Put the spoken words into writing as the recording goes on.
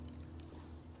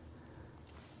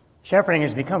Shepherding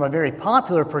has become a very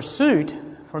popular pursuit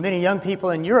for many young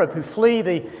people in Europe who flee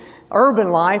the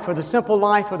urban life or the simple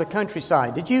life of the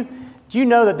countryside. Do you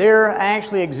know that there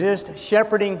actually exist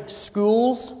shepherding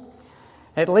schools?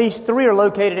 At least 3 are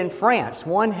located in France.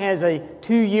 One has a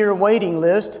 2-year waiting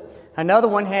list. Another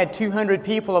one had 200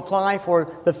 people apply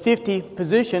for the 50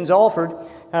 positions offered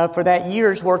for that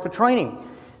year's worth of training.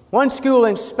 One school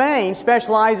in Spain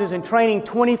specializes in training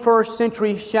 21st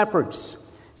century shepherds.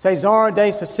 Cesar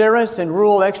de Caceres in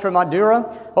rural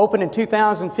Extremadura opened in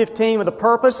 2015 with a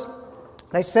purpose,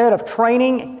 they said, of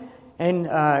training and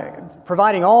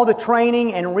providing all the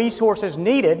training and resources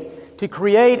needed to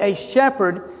create a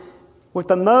shepherd with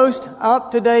the most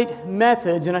up-to-date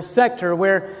methods in a sector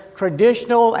where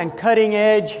traditional and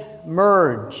cutting-edge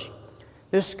merge.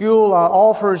 This school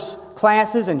offers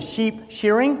classes in sheep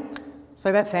shearing.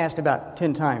 Say that fast about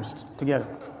 10 times together.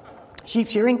 Sheep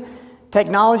shearing,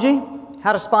 technology,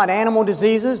 how to spot animal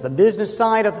diseases, the business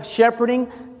side of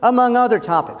shepherding, among other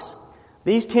topics.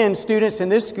 These 10 students in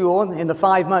this school, in the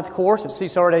 5-month course at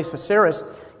Cesar de Caceres,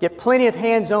 get plenty of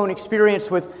hands-on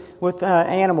experience with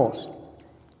animals.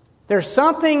 There's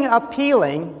something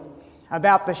appealing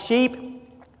about the sheep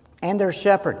and their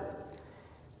shepherd.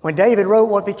 When David wrote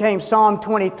what became Psalm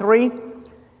 23,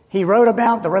 he wrote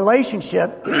about the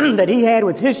relationship that he had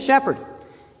with his shepherd.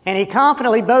 And he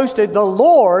confidently boasted, "The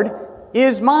Lord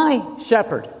is my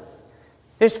shepherd."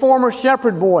 His former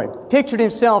shepherd boy pictured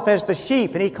himself as the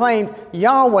sheep, and he claimed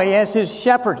Yahweh as his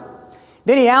shepherd.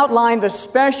 Then he outlined the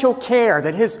special care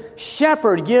that his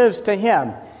shepherd gives to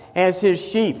him as his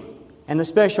sheep, and the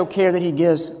special care that he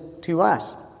gives to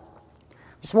us.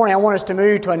 This morning I want us to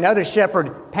move to another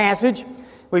shepherd passage.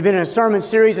 We've been in a sermon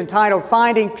series entitled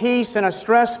Finding Peace in a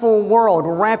Stressful World.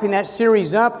 We're wrapping that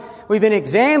series up. We've been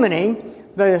examining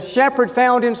the shepherd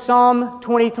found in Psalm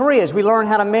 23 as we learn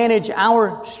how to manage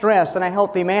our stress in a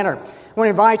healthy manner. I want to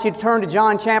invite you to turn to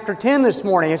John chapter 10 this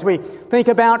morning as we think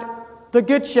about the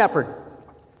Good Shepherd.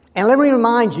 And let me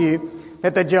remind you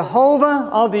that the Jehovah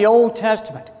of the Old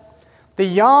Testament, the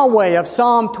Yahweh of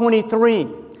Psalm 23,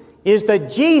 is the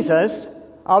Jesus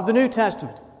of the New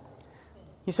Testament.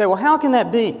 You say, well, how can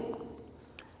that be?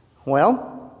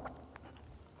 Well,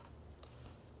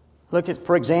 look at,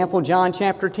 for example, John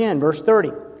chapter 10, verse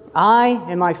 30. I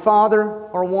and my Father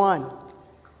are one.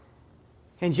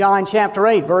 In John chapter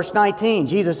 8, verse 19,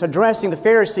 Jesus addressing the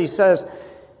Pharisees says,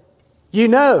 "You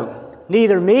know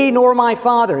neither me nor my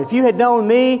Father. If you had known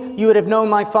me, you would have known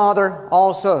my Father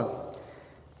also."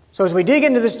 So as we dig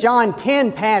into this John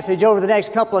 10 passage over the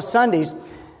next couple of Sundays,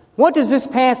 what does this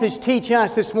passage teach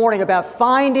us this morning about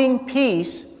finding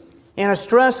peace in a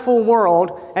stressful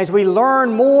world as we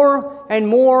learn more and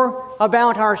more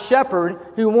about our shepherd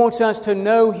who wants us to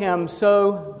know him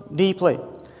so deeply?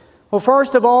 Well,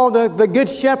 first of all, the good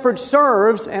shepherd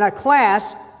serves in a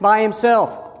class by himself.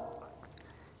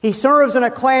 He serves in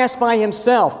a class by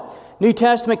himself. New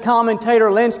Testament commentator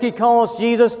Lenski calls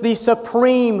Jesus the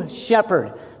supreme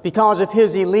shepherd because of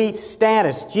his elite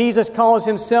status. Jesus calls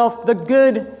himself the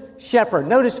good shepherd.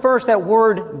 Notice first that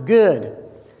word good.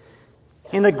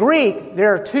 In the Greek,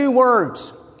 there are 2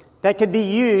 words that could be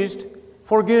used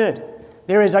for good.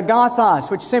 There is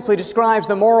agathos, which simply describes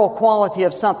the moral quality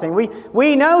of something.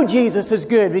 We know Jesus is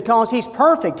good because He's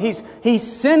perfect. He's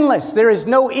sinless. There is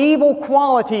no evil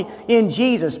quality in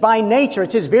Jesus. By nature,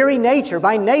 it's His very nature.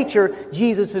 By nature,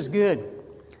 Jesus is good.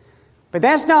 But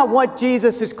that's not what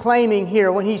Jesus is claiming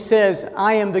here when He says,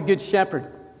 I am the good shepherd.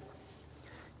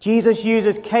 Jesus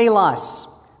uses kalos,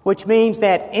 which means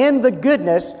that in the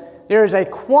goodness, there is a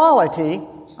quality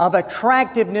of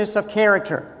attractiveness of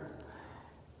character,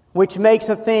 which makes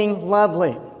a thing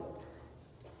lovely.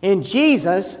 In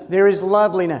Jesus, there is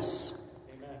loveliness.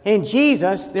 In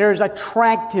Jesus, there is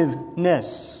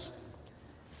attractiveness.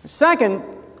 Second,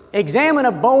 examine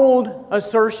a bold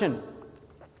assertion.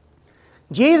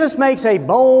 Jesus makes a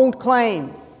bold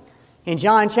claim. In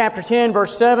John chapter 10,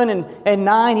 verse 7 and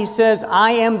 9, He says,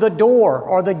 I am the door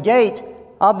or the gate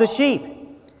of the sheep.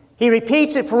 He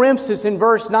repeats it for emphasis in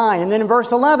verse 9. And then in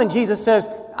verse 11, Jesus says,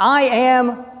 I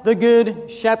am the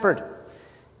good shepherd.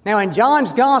 Now in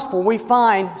John's gospel, we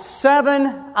find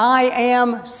 7 I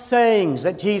am sayings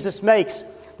that Jesus makes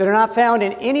that are not found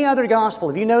in any other gospel.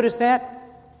 Have you noticed that?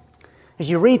 As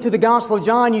you read through the Gospel of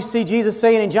John, you see Jesus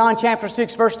saying in John chapter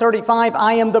 6, verse 35,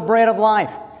 I am the bread of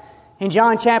life. In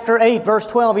John chapter 8, verse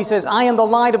 12, He says, I am the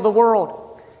light of the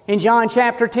world. In John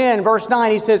chapter 10, verse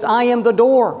 9, He says, I am the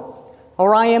door,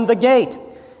 or I am the gate.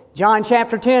 John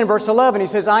chapter 10, verse 11, He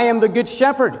says, I am the good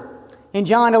shepherd. In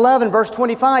John 11, verse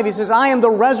 25, He says, I am the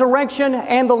resurrection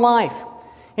and the life.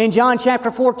 In John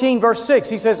chapter 14, verse 6,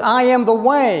 He says, I am the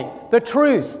way, the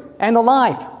truth, and the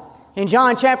life. In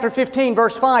John chapter 15,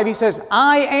 verse 5, he says,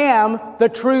 I am the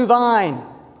true vine.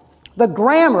 The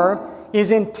grammar is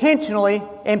intentionally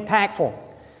impactful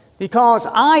because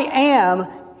I am,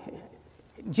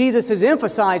 Jesus is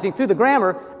emphasizing through the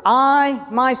grammar, I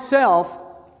myself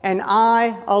and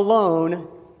I alone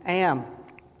am.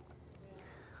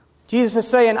 Jesus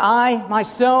is saying, I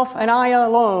myself and I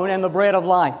alone am the bread of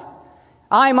life.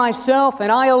 I myself and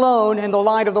I alone am the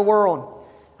light of the world.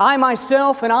 I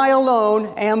myself and I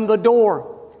alone am the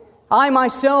door. I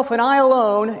myself and I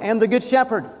alone am the good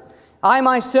shepherd. I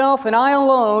myself and I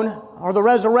alone are the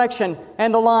resurrection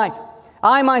and the life.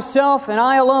 I myself and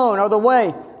I alone are the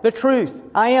way, the truth.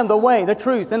 I am the way, the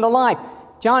truth, and the life.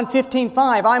 John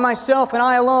 15:5, I myself and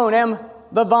I alone am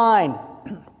the vine.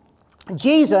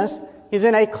 Jesus is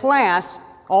in a class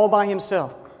all by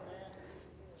himself.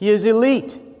 He is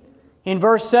elite. In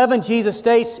verse 7, Jesus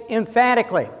states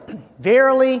emphatically,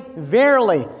 Verily,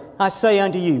 verily, I say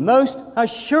unto you, most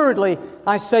assuredly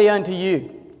I say unto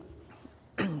you.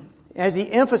 As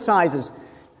he emphasizes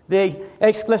the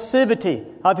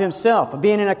exclusivity of himself, of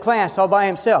being in a class all by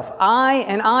himself. I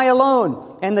and I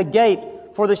alone am the gate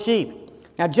for the sheep.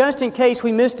 Now, just in case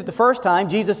we missed it the first time,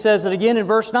 Jesus says it again in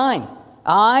verse 9.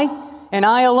 I and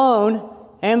I alone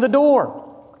am the door.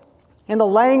 In the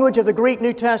language of the Greek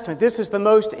New Testament, this is the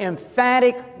most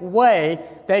emphatic way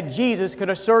that Jesus could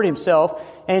assert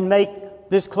himself and make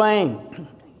this claim.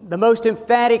 The most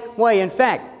emphatic way. In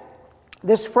fact,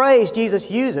 this phrase Jesus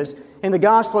uses in the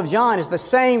Gospel of John is the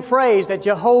same phrase that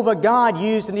Jehovah God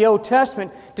used in the Old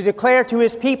Testament to declare to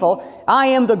His people, I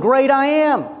am the great I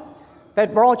am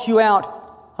that brought you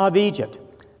out of Egypt.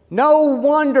 No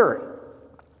wonder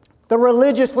the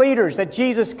religious leaders that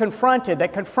Jesus confronted,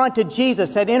 that confronted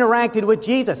Jesus, that interacted with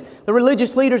Jesus, the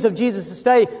religious leaders of Jesus'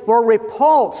 day were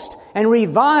repulsed and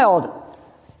reviled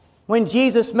when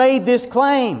Jesus made this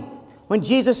claim, when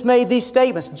Jesus made these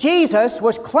statements. Jesus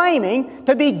was claiming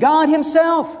to be God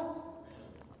Himself.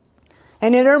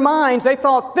 And in their minds, they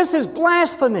thought, this is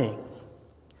blasphemy.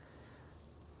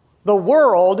 The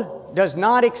world does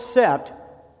not accept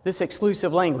this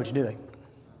exclusive language, do they?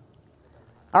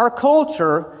 Our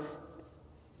culture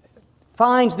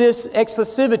finds this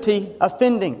exclusivity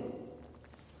offending.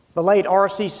 The late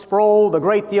R.C. Sproul, the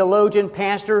great theologian,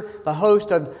 pastor, the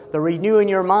host of the Renewing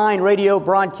Your Mind radio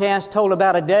broadcast, told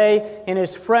about a day in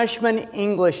his freshman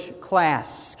English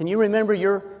class. Can you remember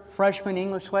your freshman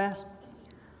English class?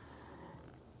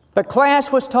 The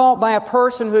class was taught by a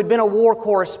person who had been a war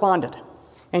correspondent,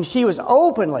 and she was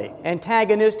openly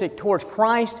antagonistic towards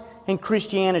Christ and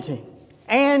Christianity,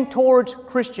 and towards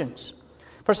Christians.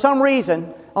 For some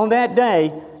reason, on that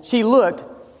day, she looked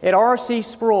at R.C.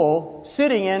 Sproul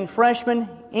sitting in freshman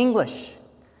English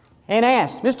and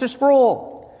asked, Mr.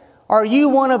 Sproul, are you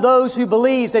one of those who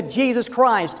believes that Jesus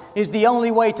Christ is the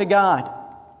only way to God?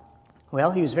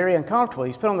 Well, he was very uncomfortable. He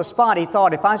was put on the spot. He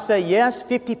thought, if I say yes,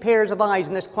 50 pairs of eyes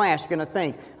in this class are going to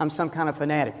think I'm some kind of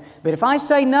fanatic. But if I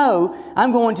say no,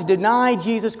 I'm going to deny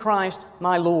Jesus Christ,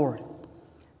 my Lord.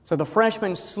 So the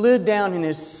freshman slid down in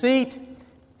his seat,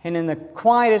 and in the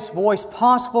quietest voice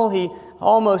possible, he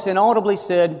almost inaudibly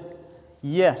said,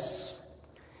 yes.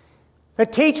 The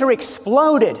teacher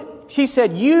exploded. She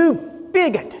said, you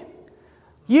bigot,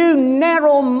 you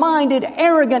narrow-minded,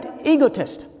 arrogant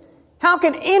egotist. How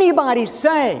can anybody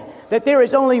say that there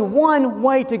is only one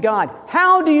way to God?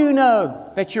 How do you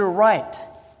know that you're right?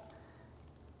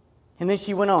 And then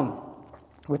she went on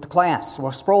with the class.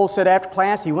 Well, Sproul said after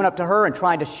class, he went up to her and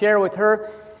tried to share with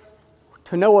her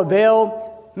to no avail.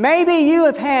 Maybe you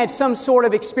have had some sort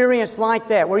of experience like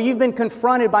that, where you've been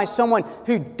confronted by someone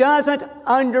who doesn't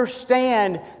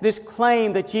understand this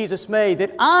claim that Jesus made,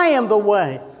 that I am the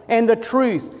way and the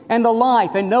truth and the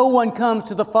life, and no one comes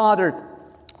to the Father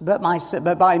but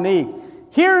by me.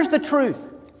 Here's the truth.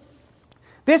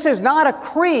 This is not a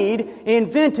creed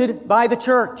invented by the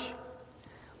church.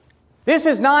 This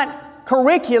is not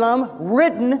curriculum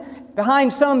written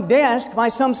behind some desk by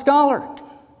some scholar.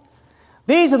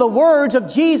 These are the words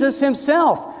of Jesus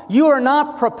Himself. You are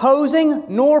not proposing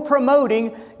nor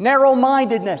promoting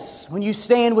narrow-mindedness when you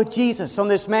stand with Jesus on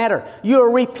this matter. You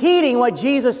are repeating what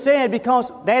Jesus said because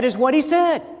that is what He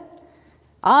said.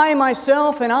 I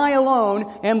myself and I alone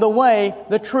am the way,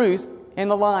 the truth, and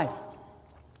the life.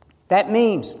 That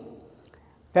means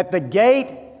that the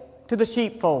gate to the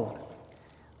sheepfold,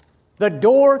 the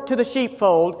door to the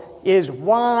sheepfold is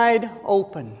wide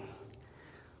open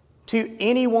to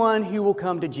anyone who will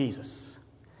come to Jesus.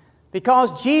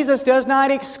 Because Jesus does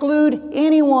not exclude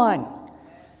anyone.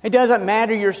 It doesn't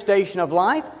matter your station of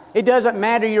life. It doesn't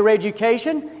matter your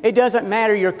education. It doesn't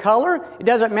matter your color. It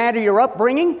doesn't matter your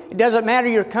upbringing. It doesn't matter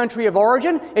your country of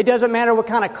origin. It doesn't matter what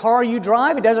kind of car you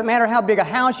drive. It doesn't matter how big a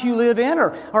house you live in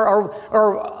or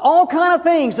all kind of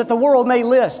things that the world may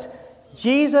list.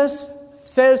 Jesus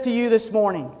says to you this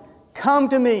morning, come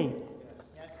to me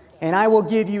and I will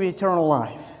give you eternal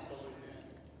life.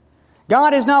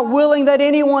 God is not willing that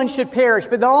anyone should perish,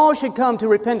 but that all should come to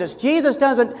repentance. Jesus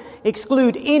doesn't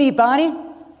exclude anybody.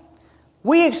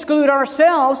 We exclude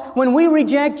ourselves when we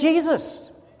reject Jesus.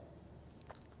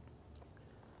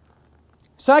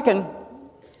 Second,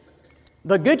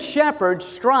 the Good Shepherd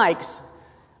strikes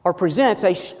or presents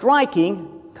a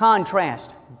striking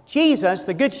contrast. Jesus,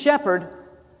 the Good Shepherd,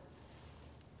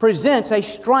 presents a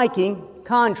striking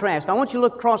contrast. I want you to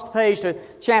look across the page to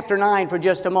chapter 9 for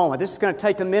just a moment. This is going to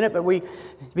take a minute, but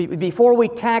before we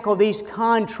tackle these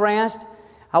contrasts,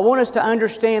 I want us to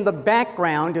understand the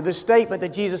background to the statement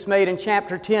that Jesus made in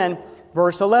chapter 10,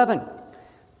 verse 11.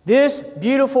 This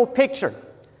beautiful picture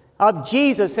of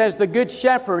Jesus as the Good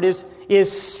Shepherd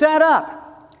is set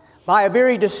up by a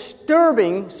very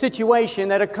disturbing situation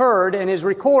that occurred and is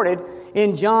recorded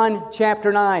in John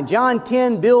chapter 9. John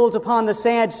 10 builds upon the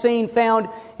sad scene found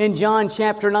in John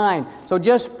chapter 9. So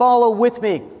just follow with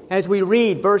me as we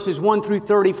read verses 1 through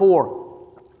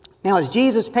 34. Now, as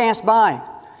Jesus passed by,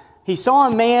 He saw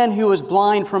a man who was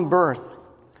blind from birth.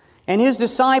 And His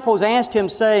disciples asked Him,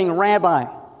 saying, Rabbi,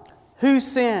 who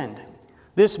sinned,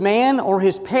 this man or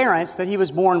his parents, that he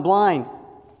was born blind?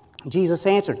 Jesus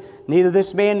answered, neither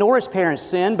this man nor his parents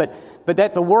sinned, but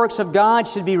that the works of God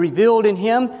should be revealed in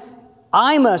him.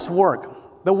 I must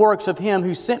work the works of Him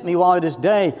who sent me while it is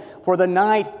day, for the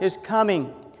night is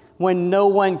coming when no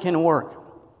one can work.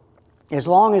 As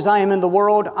long as I am in the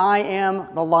world, I am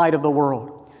the light of the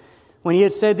world. When He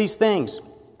had said these things,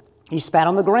 He spat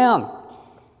on the ground.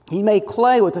 He made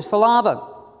clay with the saliva.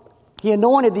 He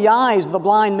anointed the eyes of the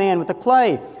blind man with the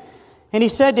clay. And He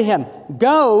said to him,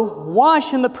 go,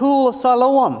 wash in the pool of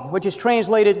Siloam, which is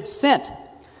translated sent.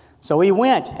 So he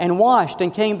went and washed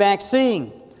and came back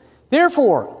seeing.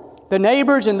 Therefore, the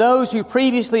neighbors and those who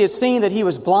previously had seen that he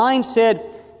was blind said,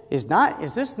 Is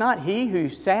this not he who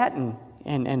sat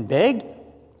and begged?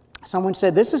 Someone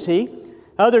said, this is he.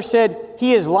 Others said,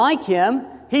 he is like him.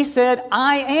 He said,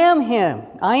 I am him.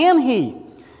 I am he.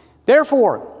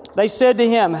 Therefore, they said to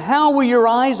him, how were your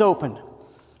eyes opened?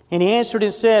 And he answered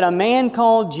and said, a man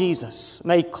called Jesus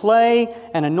made clay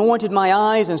and anointed my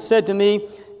eyes and said to me,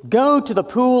 go to the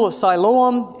pool of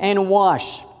Siloam and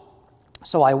wash.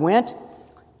 So I went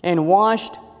and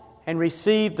washed and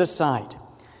received the sight.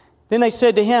 Then they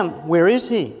said to him, where is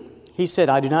he? He said,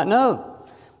 I do not know.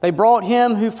 They brought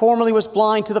him who formerly was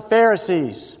blind to the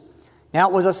Pharisees. Now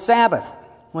it was a Sabbath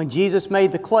when Jesus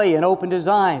made the clay and opened his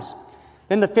eyes.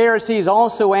 Then the Pharisees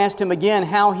also asked him again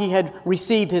how he had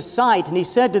received his sight. And he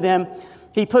said to them,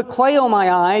 he put clay on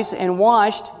my eyes and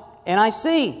washed, and I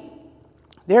see.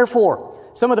 Therefore,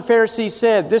 some of the Pharisees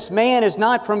said, this man is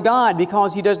not from God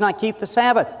because he does not keep the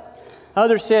Sabbath.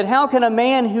 Others said, how can a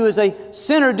man who is a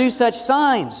sinner do such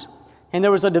signs? And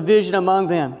there was a division among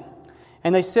them.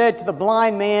 And they said to the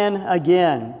blind man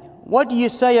again, what do you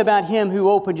say about him who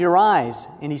opened your eyes?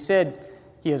 And he said,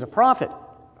 he is a prophet.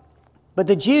 But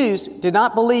the Jews did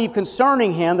not believe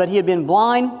concerning him that he had been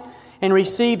blind and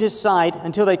received his sight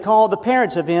until they called the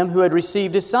parents of him who had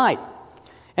received his sight.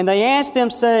 And they asked them,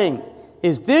 saying,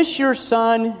 is this your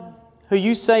son who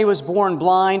you say was born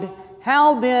blind?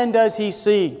 How then does he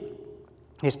see?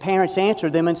 His parents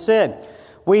answered them and said,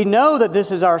 we know that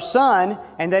this is our son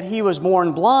and that he was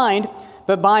born blind,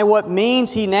 but by what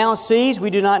means he now sees we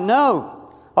do not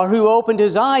know, or who opened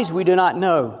his eyes we do not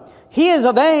know. He is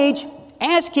of age,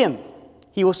 ask him.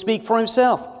 He will speak for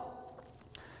himself.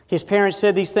 His parents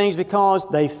said these things because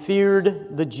they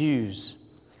feared the Jews.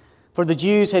 For the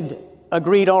Jews had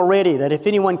agreed already that if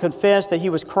anyone confessed that he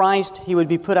was Christ, he would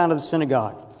be put out of the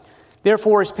synagogue.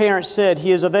 Therefore his parents said,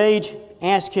 he is of age,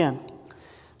 ask him.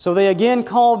 So they again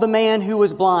called the man who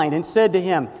was blind and said to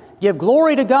him, give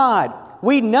glory to God.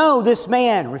 We know this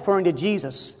man, referring to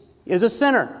Jesus, is a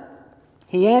sinner.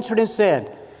 He answered and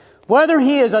said, whether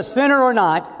he is a sinner or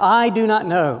not, I do not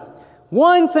know.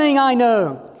 One thing I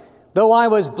know, though I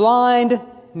was blind,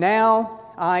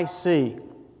 now I see.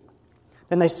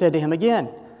 Then they said to him again,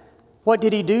 what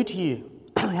did he do to you?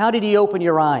 How did he open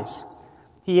your eyes?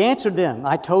 He answered them,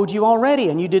 I told you already,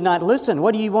 and you did not listen.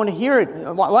 What do you want to hear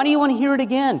it? Why do you want to hear it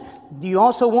again? Do you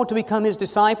also want to become his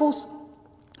disciples?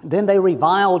 Then they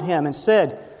reviled him and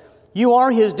said, you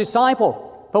are his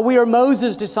disciple, but we are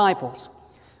Moses' disciples.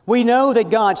 We know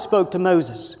that God spoke to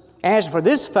Moses. As for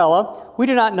this fellow, we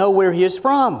do not know where he is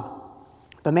from.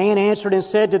 The man answered and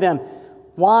said to them,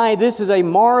 Why, this is a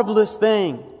marvelous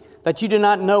thing, that you do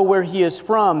not know where He is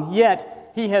from,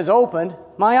 yet He has opened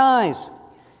my eyes.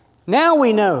 Now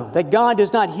we know that God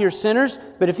does not hear sinners,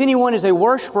 but if anyone is a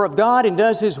worshiper of God and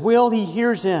does His will, He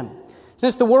hears him.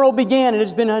 Since the world began, it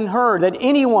has been unheard that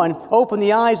anyone opened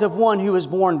the eyes of one who was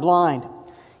born blind.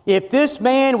 If this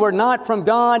man were not from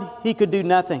God, he could do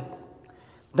nothing.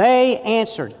 They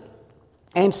answered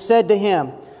and said to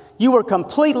him, you were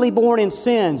completely born in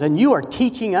sins, and you are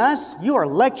teaching us? You are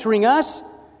lecturing us?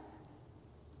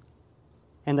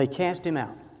 And they cast him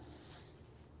out.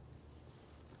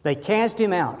 They cast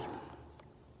him out.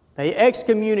 They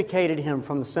excommunicated him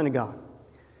from the synagogue.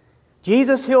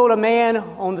 Jesus healed a man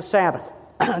on the Sabbath.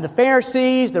 The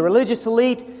Pharisees, the religious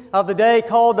elite of the day,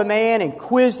 called the man and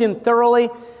quizzed him thoroughly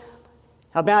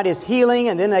about his healing,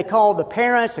 and then they called the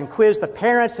parents and quizzed the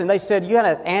parents, and they said, you got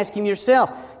to ask him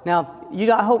yourself. Now, I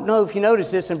know if you notice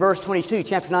this in verse 22,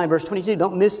 chapter 9, verse 22,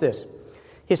 don't miss this.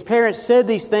 His parents said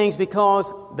these things because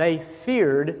they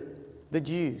feared the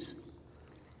Jews.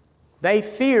 They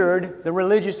feared the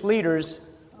religious leaders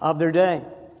of their day.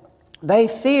 They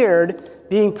feared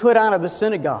being put out of the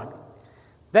synagogue.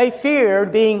 They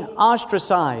feared being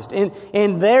ostracized.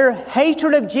 In their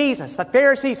hatred of Jesus, the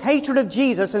Pharisees' hatred of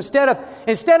Jesus,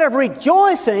 instead of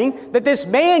rejoicing that this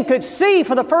man could see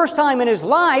for the first time in his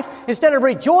life, instead of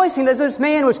rejoicing that this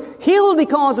man was healed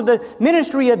because of the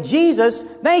ministry of Jesus,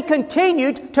 they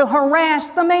continued to harass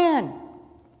the man.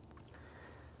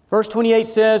 Verse 28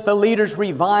 says, the leaders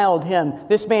reviled him.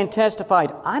 This man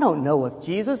testified, I don't know if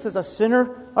Jesus is a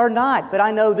sinner or not, but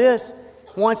I know this.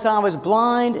 Once I was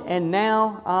blind, and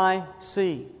now I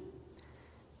see.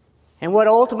 And what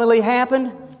ultimately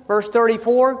happened? Verse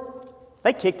 34,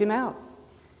 they kicked him out.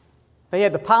 They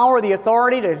had the power, the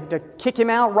authority to kick him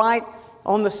out right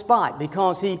on the spot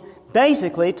because he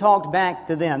basically talked back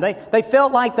to them. They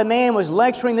felt like the man was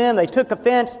lecturing them. They took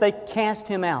offense. They cast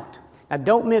him out. Now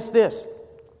don't miss this.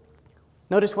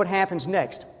 Notice what happens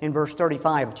next in verse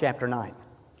 35 of chapter 9.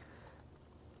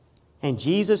 And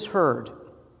Jesus heard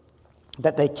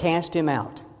that they cast him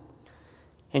out.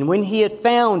 And when he had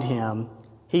found him,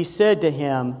 he said to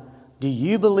him, do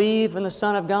you believe in the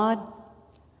Son of God?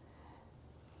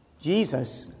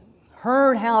 Jesus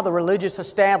heard how the religious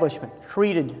establishment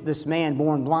treated this man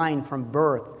born blind from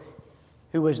birth,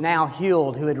 who was now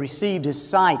healed, who had received his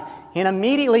sight. And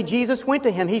immediately Jesus went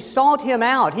to him. He sought him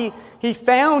out. He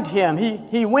found him.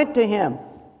 He went to him.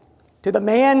 To the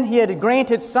man he had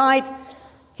granted sight,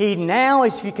 he now,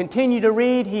 as you continue to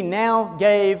read, he now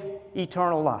gave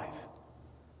eternal life,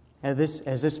 as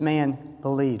this man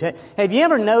believed. Have you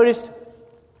ever noticed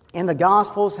in the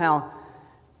Gospels how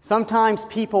sometimes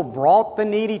people brought the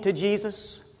needy to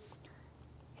Jesus,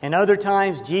 and other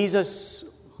times Jesus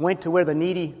went to where the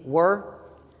needy were?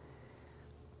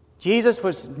 Jesus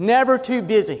was never too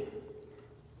busy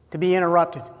to be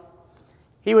interrupted.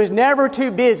 He was never too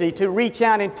busy to reach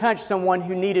out and touch someone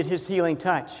who needed His healing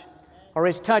touch, or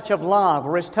His touch of love,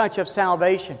 or His touch of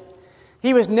salvation.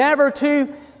 He was never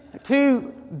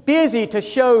too busy to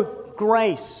show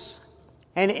grace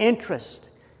and interest.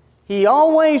 He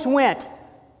always went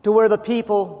to where the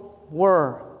people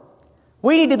were.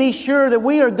 We need to be sure that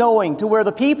we are going to where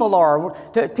the people are,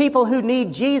 to people who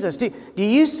need Jesus. Do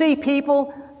you see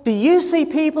people? Do you see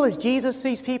people as Jesus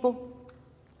sees people?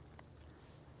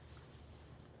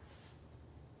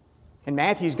 In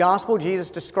Matthew's Gospel,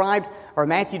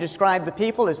 Matthew described the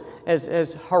people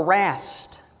as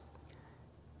harassed,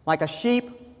 like a sheep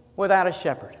without a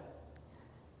shepherd.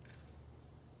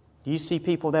 Do you see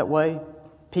people that way?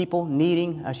 People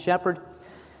needing a shepherd?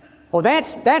 Well, that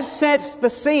sets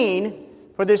the scene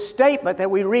for this statement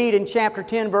that we read in chapter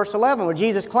 10, verse 11, where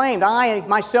Jesus claimed, I,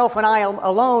 myself, and I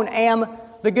alone am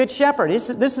the good shepherd.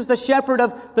 This is the shepherd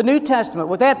of the New Testament.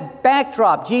 With that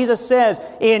backdrop, Jesus says,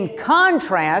 in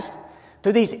contrast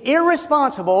to these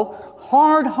irresponsible,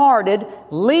 hard-hearted,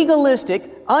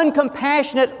 legalistic,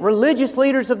 uncompassionate religious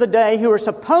leaders of the day who are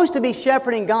supposed to be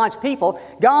shepherding God's people,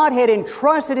 God had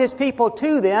entrusted His people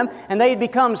to them, and they had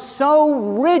become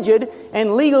so rigid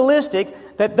and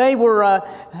legalistic that they were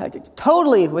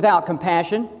totally without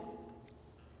compassion.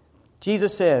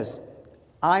 Jesus says,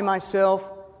 I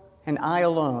myself and I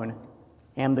alone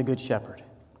am the good shepherd.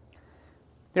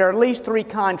 There are at least three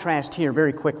contrasts here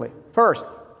very quickly. First,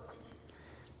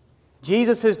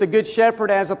 Jesus is the good shepherd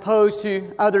as opposed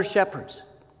to other shepherds.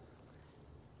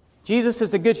 Jesus is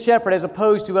the good shepherd as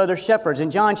opposed to other shepherds. In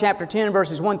John chapter 10,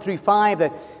 verses 1 through 5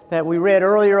 that we read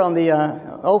earlier on the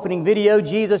opening video,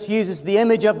 Jesus uses the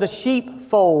image of the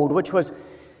sheepfold, which was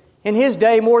in His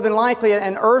day more than likely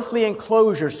an earthly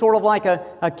enclosure, sort of like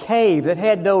a cave that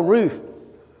had no roof.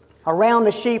 Around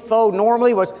the sheepfold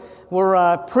normally was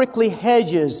were prickly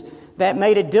hedges that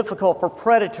made it difficult for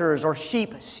predators or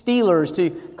sheep stealers to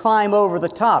climb over the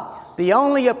top. The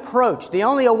only approach, the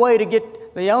only way to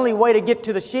get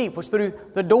to the sheep was through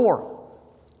the door,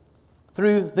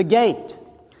 through the gate.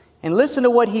 And listen to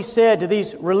what he said to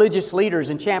these religious leaders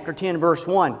in chapter 10, verse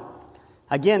 1.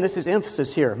 Again, this is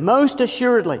emphasis here. Most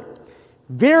assuredly,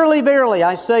 verily, verily,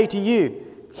 I say to you,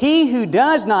 he who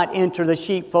does not enter the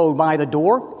sheepfold by the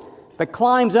door, but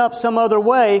climbs up some other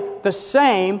way, the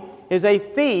same is a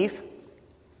thief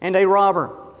and a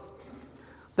robber.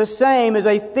 The same is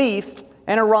a thief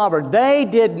and a robber. They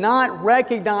did not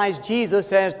recognize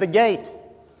Jesus as the gate,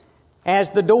 as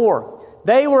the door.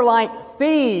 They were like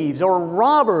thieves or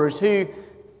robbers who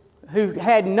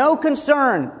had no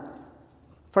concern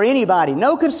for anybody,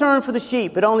 no concern for the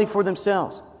sheep, but only for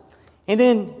themselves. And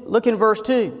then look in verse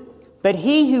 2. But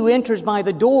he who enters by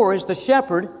the door is the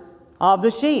shepherd of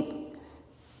the sheep.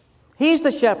 He's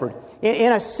the shepherd.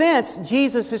 In a sense,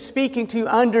 Jesus is speaking to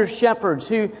under-shepherds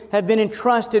who have been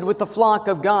entrusted with the flock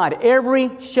of God. Every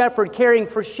shepherd caring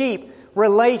for sheep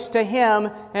relates to him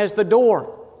as the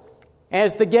door,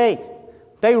 as the gate.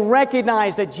 They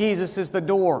recognize that Jesus is the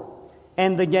door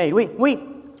and the gate.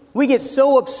 We get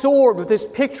so absorbed with this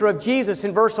picture of Jesus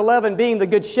in verse 11 being the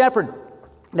good shepherd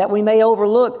that we may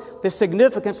overlook the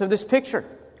significance of this picture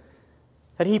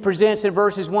that he presents in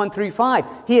verses 1 through 5.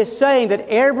 He is saying that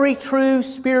every true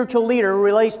spiritual leader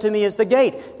relates to me as the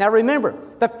gate. Now remember,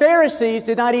 the Pharisees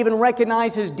did not even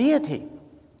recognize his deity.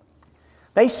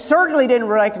 They certainly didn't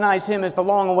recognize him as the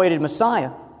long-awaited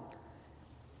Messiah.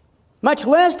 Much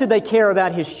less did they care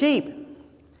about his sheep.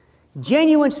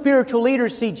 Genuine spiritual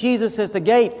leaders see Jesus as the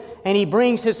gate, and he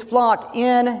brings his flock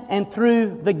in and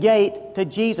through the gate to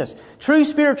Jesus. True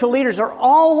spiritual leaders are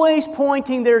always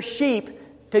pointing their sheep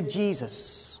to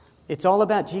Jesus. It's all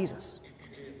about Jesus.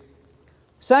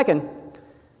 Second,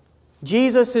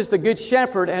 Jesus is the good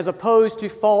shepherd as opposed to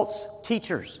false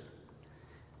teachers.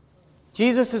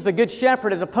 Jesus is the good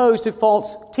shepherd as opposed to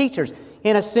false teachers.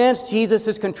 In a sense, Jesus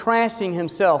is contrasting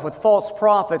himself with false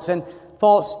prophets and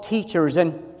false teachers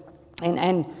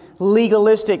and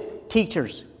legalistic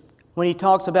teachers when he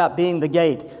talks about being the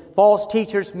gate. False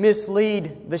teachers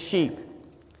mislead the sheep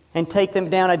and take them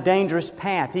down a dangerous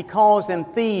path. He calls them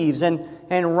thieves and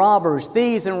robbers.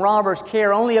 Thieves and robbers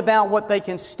care only about what they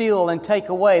can steal and take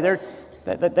away.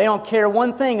 They don't care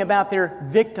one thing about their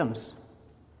victims.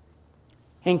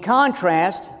 In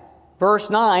contrast, verse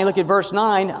 9, look at verse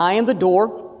 9. I am the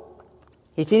door.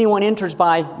 If anyone enters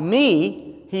by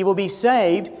me, he will be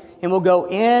saved and will go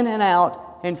in and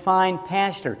out and find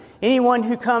pasture. Anyone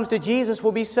who comes to Jesus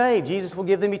will be saved. Jesus will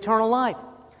give them eternal life.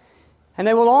 And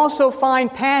they will also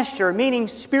find pasture, meaning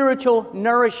spiritual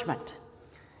nourishment.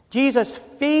 Jesus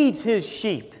feeds his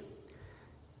sheep.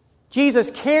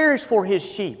 Jesus cares for his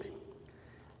sheep.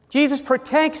 Jesus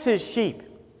protects his sheep.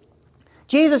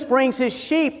 Jesus brings his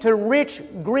sheep to rich,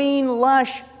 green,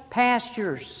 lush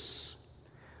pastures.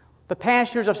 The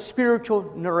pastures of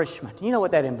spiritual nourishment. You know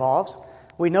what that involves.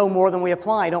 We know more than we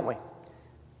apply, don't we?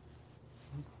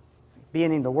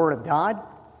 Being in the Word of God,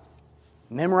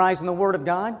 memorizing the Word of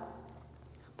God,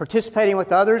 participating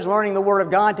with others, learning the Word of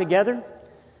God together,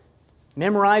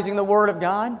 memorizing the Word of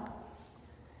God,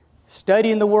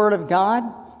 studying the Word of God,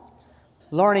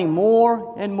 learning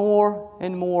more and more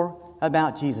and more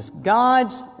about Jesus.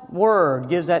 God's Word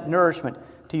gives that nourishment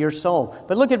to your soul.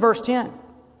 But look at verse 10.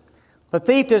 The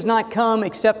thief does not come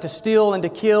except to steal and to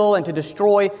kill and to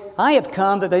destroy. I have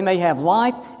come that they may have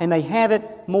life and may have it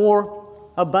more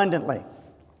abundantly.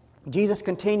 Jesus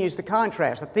continues the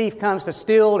contrast. The thief comes to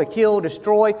steal, to kill,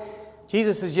 destroy.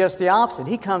 Jesus is just the opposite.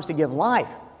 He comes to give life.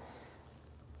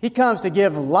 He comes to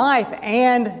give life,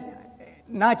 and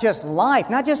not just life,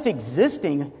 not just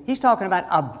existing. He's talking about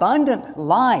abundant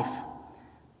life.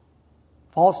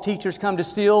 False teachers come to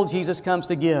steal, Jesus comes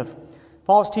to give.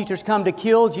 False teachers come to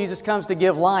kill, Jesus comes to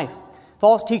give life.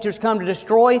 False teachers come to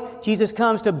destroy, Jesus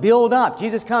comes to build up.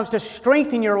 Jesus comes to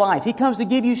strengthen your life. He comes to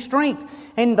give you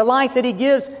strength. And the life that he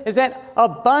gives is that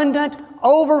abundant,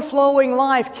 overflowing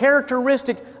life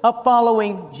characteristic of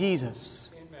following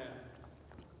Jesus. Amen.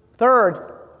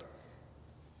 Third,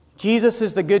 Jesus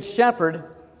is the good shepherd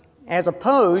as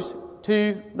opposed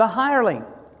to the hireling.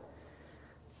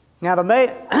 Now,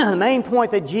 the main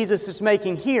point that Jesus is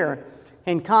making here,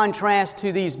 in contrast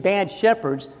to these bad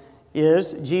shepherds,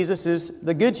 is Jesus is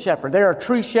the good shepherd. There are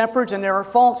true shepherds and there are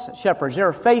false shepherds. There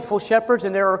are faithful shepherds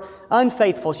and there are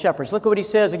unfaithful shepherds. Look at what he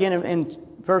says again in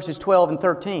verses 12 and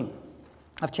 13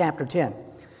 of chapter 10.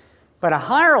 But a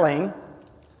hireling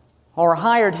or a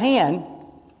hired hand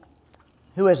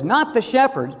who is not the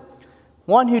shepherd,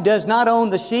 One who does not own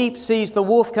the sheep sees the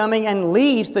wolf coming and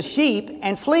leaves the sheep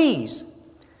and flees.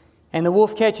 And the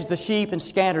wolf catches the sheep and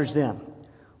scatters them.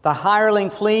 The hireling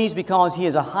flees because he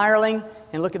is a hireling,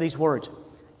 and look at these words,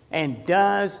 and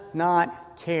does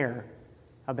not care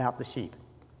about the sheep.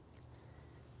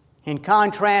 In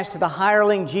contrast to the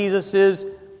hireling, Jesus is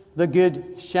the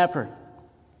good shepherd.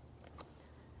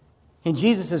 In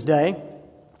Jesus' day,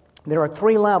 there are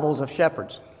 3 levels of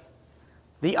shepherds.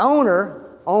 The owner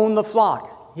owned the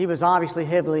flock. He was obviously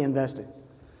heavily invested.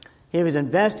 He was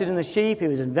invested in the sheep. He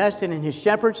was invested in his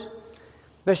shepherds.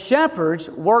 The shepherds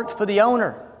worked for the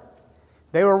owner.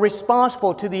 They were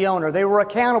responsible to the owner. They were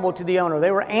accountable to the owner.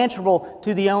 They were answerable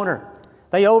to the owner.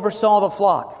 They oversaw the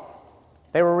flock.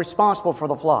 They were responsible for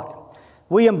the flock.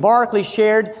 William Barclay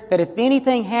shared that if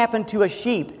anything happened to a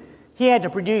sheep, he had to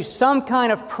produce some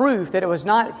kind of proof that it was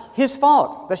not his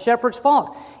fault, the shepherd's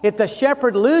fault. If the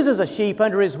shepherd loses a sheep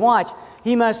under his watch,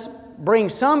 he must bring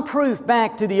some proof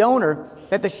back to the owner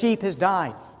that the sheep has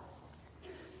died.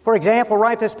 For example,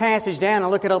 write this passage down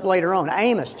and look it up later on.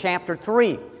 Amos chapter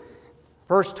 3,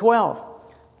 verse 12,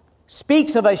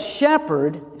 speaks of a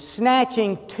shepherd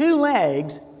snatching 2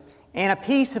 legs and a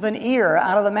piece of an ear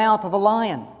out of the mouth of a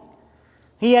lion.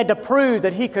 He had to prove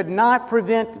that he could not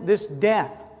prevent this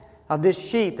death of this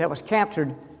sheep that was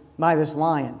captured by this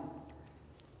lion.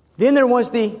 Then there was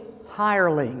the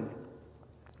hireling,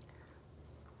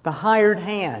 the hired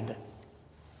hand,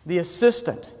 the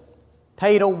assistant,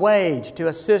 paid a wage to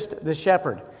assist the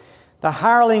shepherd. The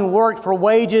hireling worked for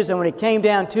wages, and when it came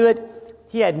down to it,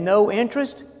 he had no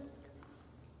interest,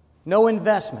 no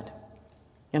investment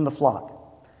in the flock.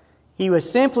 He was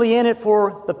simply in it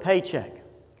for the paycheck.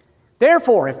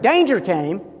 Therefore, if danger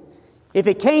came, if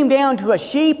it came down to a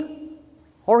sheep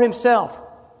or himself,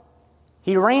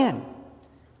 he ran.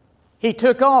 He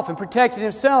took off and protected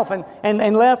himself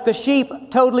and left the sheep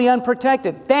totally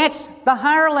unprotected. That's the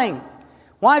hireling.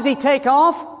 Why does he take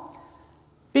off?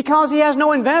 Because he has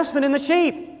no investment in the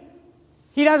sheep.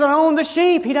 He doesn't own the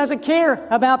sheep. He doesn't care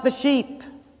about the sheep.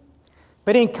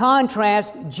 But in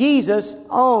contrast, Jesus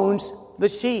owns the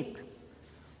sheep.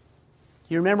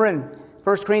 You remember in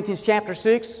 1 Corinthians chapter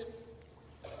 6?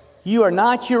 You are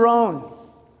not your own.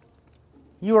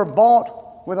 You are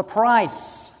bought with a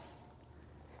price.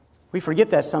 We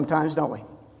forget that sometimes, don't we?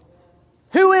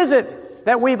 Who is it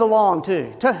that we belong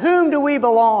to? To whom do we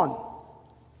belong?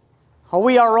 Are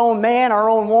we our own man, our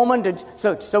own woman,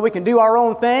 so we can do our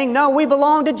own thing? No, we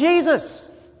belong to Jesus.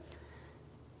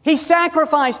 He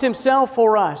sacrificed Himself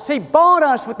for us. He bought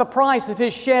us with the price of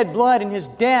His shed blood and His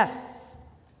death.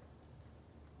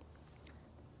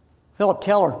 Philip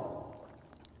Keller,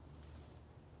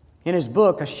 in his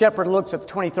book, A Shepherd Looks at the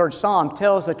 23rd Psalm,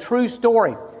 tells the true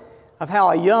story of how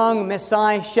a young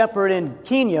Maasai shepherd in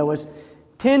Kenya was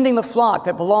tending the flock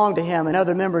that belonged to him and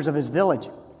other members of his village.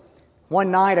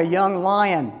 One night, a young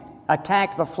lion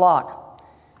attacked the flock,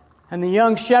 and the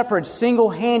young shepherd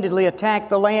single-handedly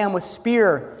attacked the lamb with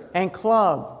spear and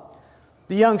club.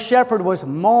 The young shepherd was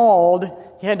mauled.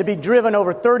 He had to be driven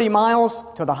over 30 miles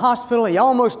to the hospital. He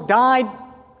almost died,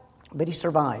 but he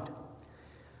survived.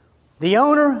 The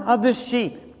owner of this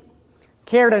sheep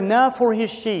cared enough for his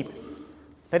sheep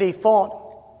that he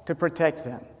fought to protect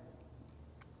them.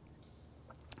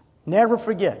 Never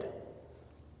forget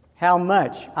how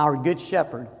much our good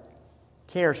shepherd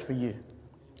cares for you.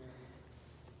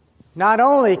 Not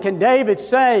only can David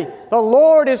say, "The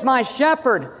Lord is my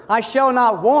shepherd, I shall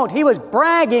not want." He was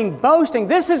bragging, boasting,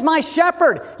 "This is my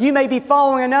shepherd." You may be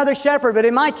following another shepherd, but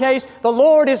in my case, the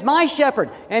Lord is my shepherd,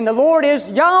 and the Lord is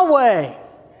Yahweh.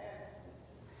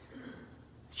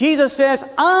 Jesus says,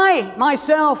 "I,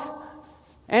 myself,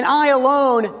 and I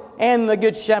alone am the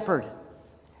good shepherd."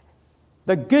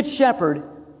 The good shepherd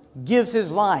gives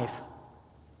his life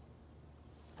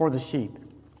for the sheep.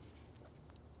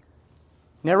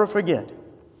 Never forget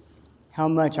how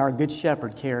much our good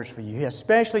shepherd cares for you. He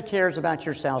especially cares about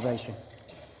your salvation.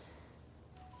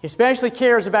 He especially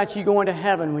cares about you going to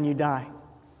heaven when you die.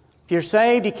 If you're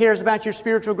saved, He cares about your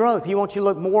spiritual growth. He wants you to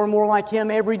look more and more like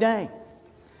Him every day.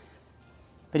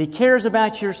 But He cares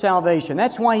about your salvation.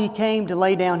 That's why He came to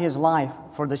lay down His life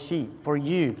for the sheep, for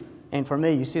you and for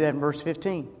me. You see that in verse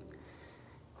 15.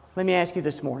 Let me ask you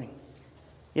this morning,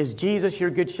 is Jesus your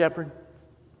good shepherd?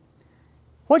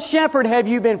 What shepherd have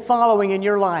you been following in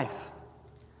your life?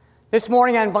 This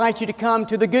morning I invite you to come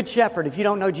to the Good Shepherd if you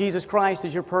don't know Jesus Christ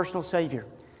as your personal Savior.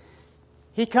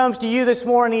 He comes to you this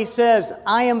morning, He says,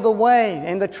 "I am the way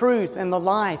and the truth and the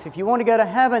life. If you want to go to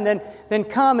heaven, then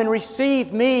come and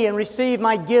receive me and receive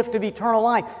my gift of eternal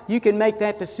life." You can make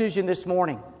that decision this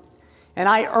morning. And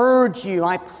I urge you,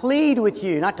 I plead with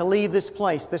you not to leave this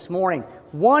place this morning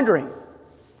wondering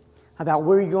about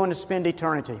where you're going to spend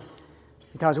eternity,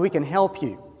 because we can help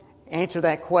you answer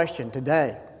that question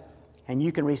today, and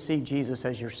you can receive Jesus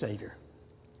as your Savior.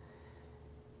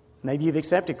 Maybe you've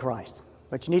accepted Christ,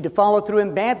 but you need to follow through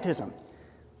in baptism.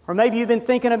 Or maybe you've been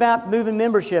thinking about moving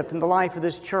membership in the life of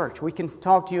this church. We can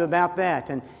talk to you about that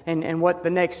and what the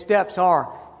next steps are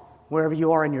wherever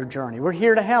you are in your journey. We're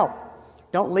here to help.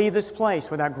 Don't leave this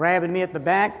place without grabbing me at the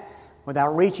back,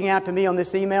 without reaching out to me on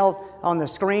this email on the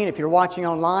screen if you're watching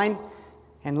online,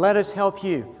 and let us help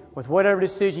you with whatever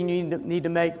decision you need to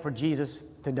make for Jesus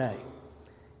today.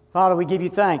 Father, we give you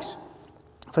thanks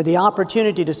for the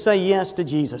opportunity to say yes to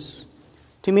Jesus.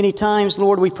 Too many times,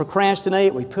 Lord, we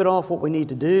procrastinate, we put off what we need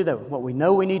to do, what we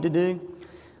know we need to do.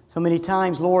 So many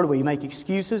times, Lord, we make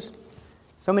excuses.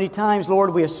 So many times,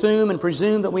 Lord, we assume and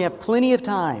presume that we have plenty of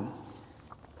time.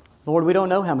 Lord, we don't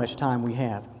know how much time we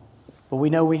have, but we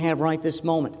know we have right this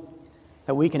moment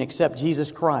that we can accept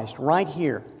Jesus Christ right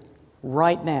here,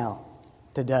 right now,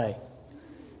 today.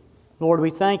 Lord, we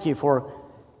thank you for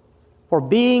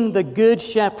being the good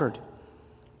shepherd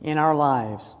in our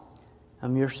lives,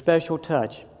 and your special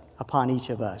touch upon each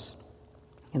of us.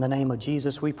 In the name of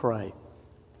Jesus we pray.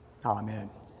 Amen.